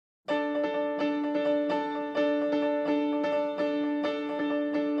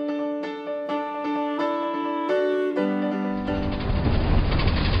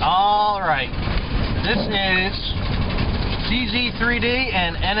this is CZ3D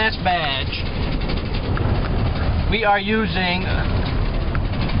and NS Badge. We are using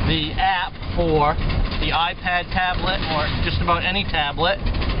the app for the iPad tablet or just about any tablet.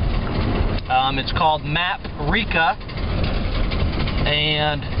 It's called Maprika,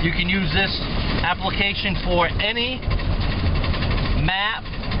 and you can use this application for any map,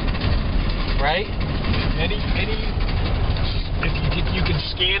 right? If you can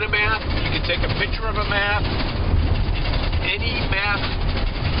scan a map, you can take a picture of a map, any map,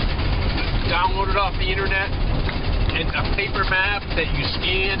 download it off the internet, and a paper map that you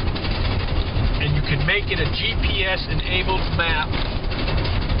scan, and you can make it a GPS-enabled map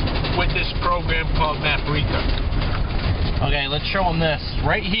with this program called Maprika. Okay, let's show them this.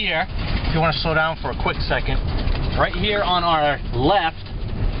 Right here, if you want to slow down for a quick second, right here on our left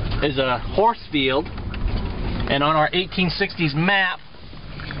is a horse field, and on our 1860s map,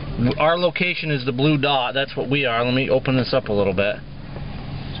 our location is the blue dot. That's what we are. Let me open this up a little bit.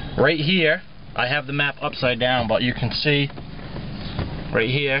 Right here, I have the map upside down, but you can see right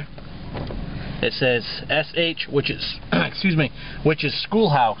here it says SH, which is excuse me, which is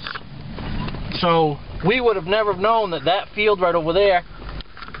schoolhouse. So we would have never known that that field right over there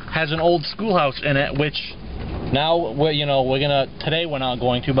has an old schoolhouse in it, which now today we're not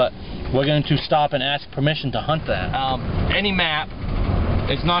going to, but we're going to stop and ask permission to hunt that. Any map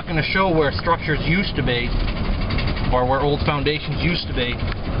is not going to show where structures used to be or where old foundations used to be.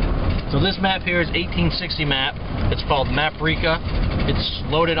 So this map here is 1860 map. It's called Maprika. It's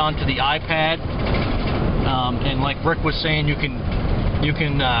loaded onto the iPad, and like Rick was saying, you can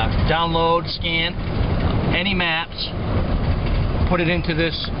download, scan any maps, put it into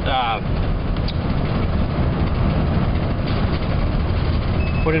this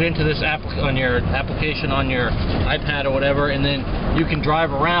on your application on your iPad or whatever, and then you can drive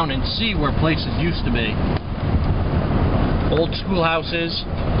around and see where places used to be. Old schoolhouses,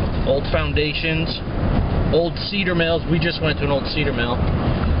 old foundations, old cedar mills. We just went to an old cedar mill.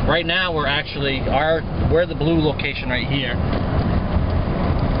 Right now we're the blue location right here,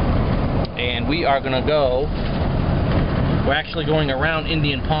 and we are gonna go. We're actually going around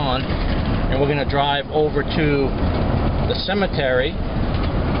Indian Pond, and we're gonna drive over to the cemetery,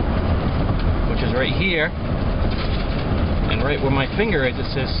 which is right here, and right where my finger is, it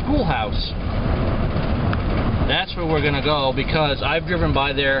says schoolhouse. That's where we're gonna go, because I've driven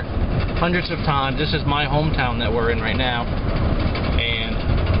by there hundreds of times. This is my hometown that we're in right now, and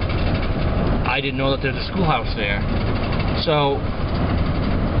I didn't know that there's a schoolhouse there. So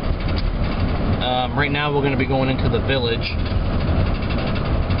right now we're going to be going into the village.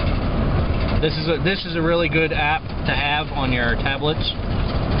 This is a really good app to have on your tablets.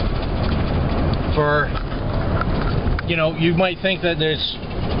 For, you might think that there's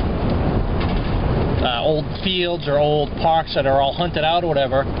old fields or old parks that are all hunted out or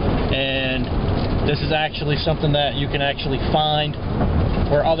whatever, and this is actually something that you can actually find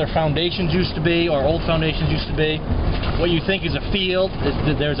where other foundations used to be or old foundations used to be. What you think is a field,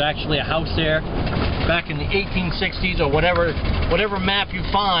 there's actually a house there back in the 1860s or whatever map you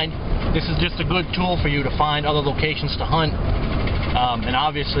find. This is just a good tool for you to find other locations to hunt, and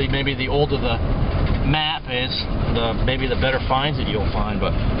obviously maybe the older the map is, maybe the better finds that you'll find.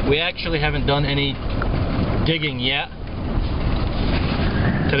 But we actually haven't done any digging yet.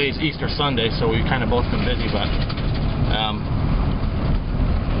 Today's Easter Sunday, so we've kind of both been busy, but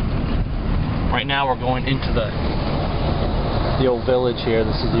right now we're going into the old village here.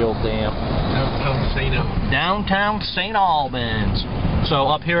 This is the old dam. Downtown St. Albans. So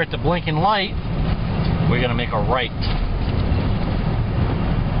up here at the blinking light, we're going to make a right.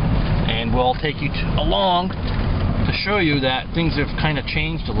 And we'll take you along to show you that things have kind of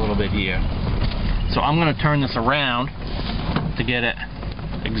changed a little bit here. So I'm going to turn this around to get it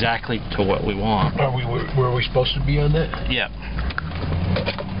exactly to what we want. Were we supposed to be on that? Yeah.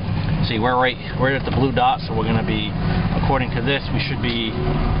 See, we're at the blue dot, so we're going to be, according to this, we should be,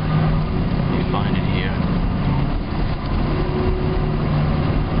 let me find it here.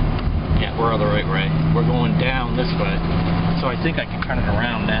 Yeah, we're on the right way. We're going down this way. So I think I can turn it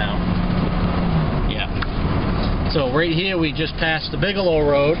around now. Yeah. So right here we just passed the Bigelow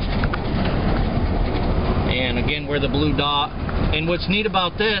Road. And again, we're the blue dot. And what's neat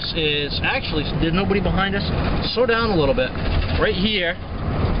about this is, actually, there's nobody behind us. Slow down a little bit. Right here,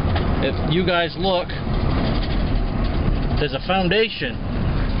 if you guys look, there's a foundation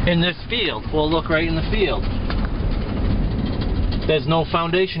in this field. Well, look right in the field. There's no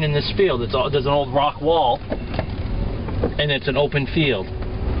foundation in this field. There's an old rock wall, and it's an open field.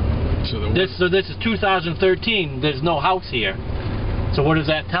 So this is 2013. There's no house here. So what does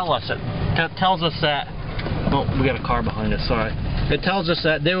that tell us? It tells us that. Oh, we got a car behind us. Sorry. It tells us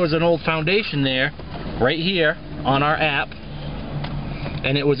that there was an old foundation there, right here on our app,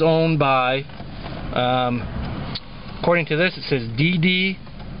 and it was owned by. According to this, it says D.D.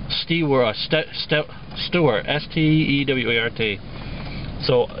 Stewart, S-T-E-W-A-R-T.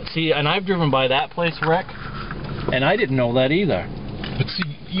 So, see, and I've driven by that place, Rick, and I didn't know that either. But see,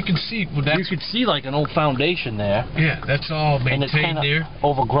 you can see... Well, that's, you could see like an old foundation there. Yeah, that's all maintained, and it's kind of there.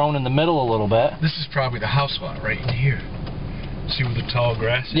 Overgrown in the middle a little bit. This is probably the house lot right in here. See where the tall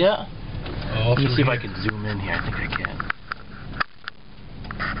grass is? Yeah. All Let me see here. if I can zoom in here. I think I can.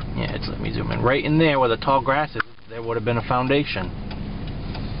 Yeah, it's let me zoom in. Right in there where the tall grass is, there would have been a foundation.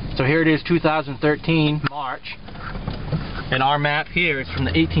 So here it is, 2013, March. And our map here is from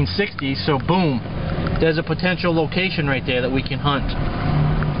the 1860s, so boom, there's a potential location right there that we can hunt.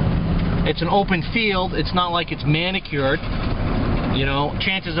 It's an open field, it's not like it's manicured. You know,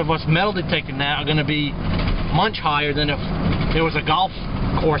 chances of us metal detecting that are going to be much higher than if there was a golf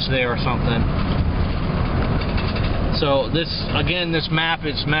course there or something. So this, again, this map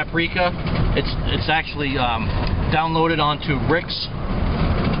is Maprika. It's actually downloaded onto Rick's.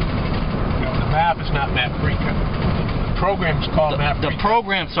 No, the map is not Maprika. The program is called Maprika.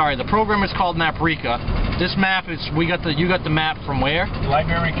 The program is called Maprika. This map is, you got the map from where?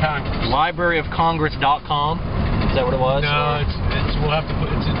 Library of Congress. Libraryofcongress.com. Is that what it was? No, we'll have to put,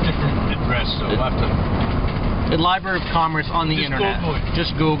 it's a different address, so we'll have to... The Library of Commerce on the internet. Google it.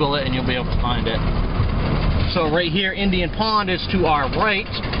 Just Google it and you'll be able to find it. So right here, Indian Pond is to our right,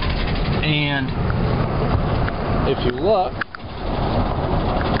 and if you look,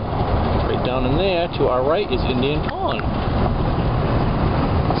 right down in there, to our right is Indian Pond.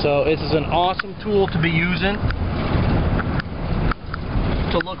 So this is an awesome tool to be using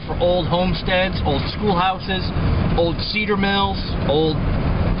to look for old homesteads, old schoolhouses, old cedar mills, old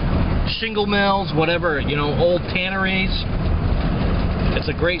shingle mills, whatever, you know, old tanneries. It's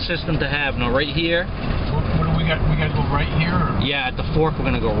a great system to have. Now right here, what do we got? We got to go right here? Or? Yeah, at the fork we're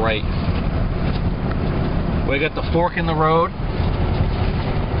going to go right. We got the fork in the road,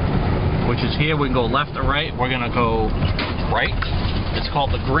 which is here. We can go left or right. We're going to go right. It's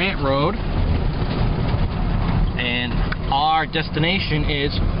called the Grant Road. And our destination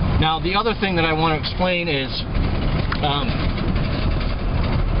is... Now, the other thing that I want to explain is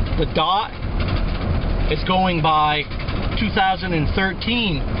the dot is going by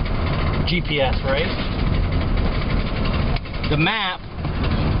 2013 GPS, right? The map,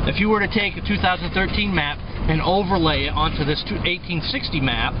 if you were to take a 2013 map and overlay it onto this 1860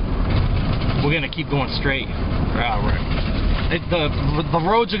 map, we're going to keep going straight. The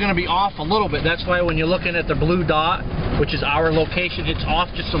roads are going to be off a little bit. That's why when you're looking at the blue dot, which is our location, it's off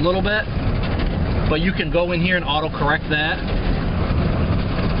just a little bit. But you can go in here and auto-correct that.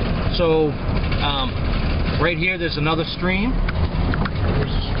 So, right here, there's another stream.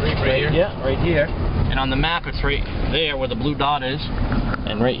 There's a stream right here? Yeah, right here. And on the map, it's right there where the blue dot is.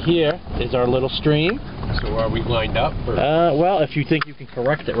 And right here is our little stream. So are we lined up? Or? Well, if you think you can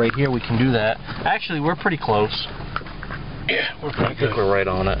correct it right here, we can do that. Actually, we're pretty close. Yeah, we're pretty good. I think we're right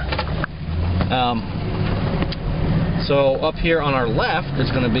on it. So up here on our left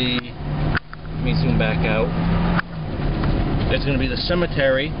is going to be, let me zoom back out. It's going to be the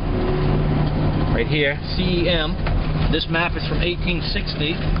cemetery, right here, CEM. This map is from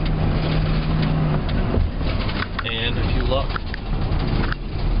 1860. And if you look,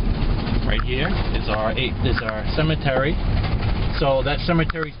 right here is our cemetery. So that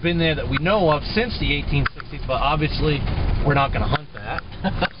cemetery's been there that we know of since the 1860s, but obviously we're not going to hunt that.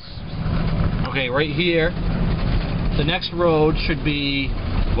 Okay, right here, the next road should be,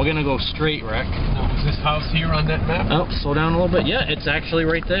 we're going to go straight, Rick. Now, is this house here on that map? Oh, slow down a little bit. Yeah, it's actually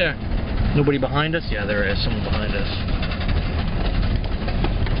right there. Nobody behind us? Yeah, there is someone behind us.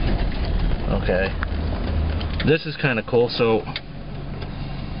 Okay. This is kind of cool. So,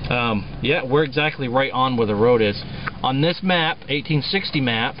 yeah, we're exactly right on where the road is. On this map, 1860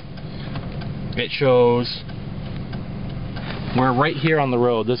 map, it shows we're right here on the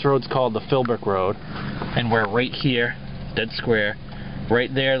road. This road's called the Philbrook Road, and we're right here, dead square. Right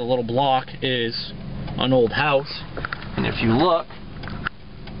there, the little block is an old house, and if you look,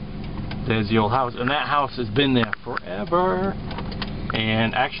 there's the old house, and that house has been there forever,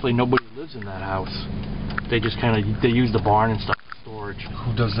 and actually nobody lives in that house. They just they use the barn and stuff for storage.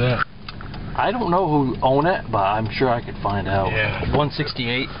 Who does that? I don't know who own it, but I'm sure I could find out. Yeah.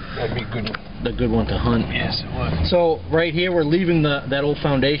 168. That'd be good. The good one to hunt. Yes, it would. So right here, we're leaving that old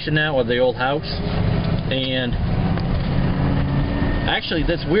foundation now, or the old house, and actually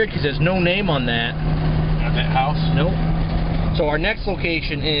that's weird because there's no name on that. On that house? Nope. So our next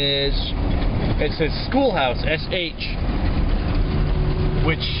location is It says schoolhouse, SH.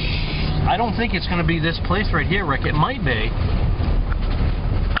 Which, I don't think it's going to be this place right here, Rick. It might be.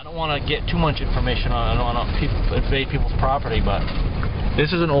 I don't want to get too much information on it. I don't want to invade people's property, but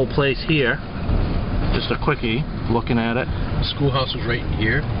this is an old place here. Just a quickie, looking at it. The schoolhouse is right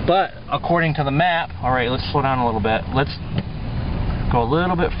here. But, according to the map, alright, let's slow down a little bit. Let's go a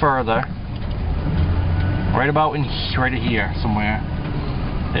little bit further. Right about in right here somewhere.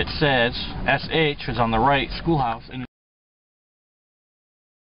 It says SH is on the right, schoolhouse. And